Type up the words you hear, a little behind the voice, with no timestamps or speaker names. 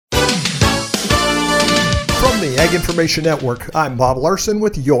the Ag Information Network, I'm Bob Larson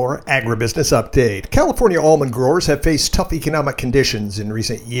with your Agribusiness Update. California almond growers have faced tough economic conditions in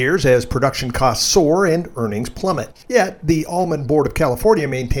recent years as production costs soar and earnings plummet. Yet, the Almond Board of California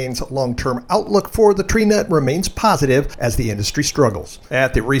maintains long-term outlook for the tree nut remains positive as the industry struggles.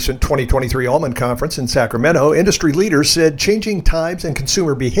 At the recent 2023 Almond Conference in Sacramento, industry leaders said changing times and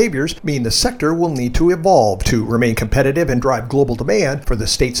consumer behaviors mean the sector will need to evolve to remain competitive and drive global demand for the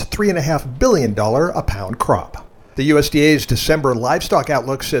state's $3.5 billion a pound crop. The USDA's December livestock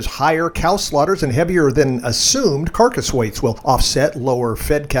outlook says higher cow slaughters and heavier than assumed carcass weights will offset lower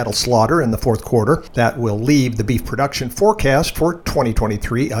fed cattle slaughter in the fourth quarter. That will leave the beef production forecast for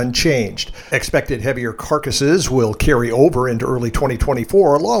 2023 unchanged. Expected heavier carcasses will carry over into early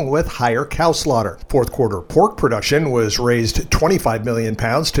 2024 along with higher cow slaughter. Fourth quarter pork production was raised 25 million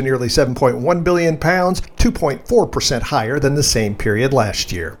pounds to nearly 7.1 billion pounds, 2.4% higher than the same period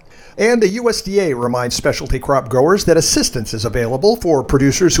last year. And the USDA reminds specialty crop growers that assistance is available for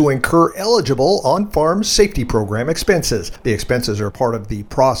producers who incur eligible on-farm safety program expenses. The expenses are part of the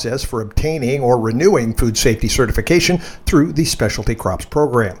process for obtaining or renewing food safety certification through the Specialty Crops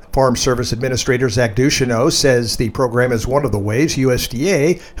Program. Farm Service Administrator Zach Ducheneau says the program is one of the ways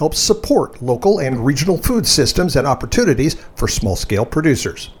USDA helps support local and regional food systems and opportunities for small-scale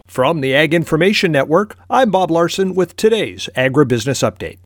producers. From the Ag Information Network, I'm Bob Larson with today's Agribusiness Update.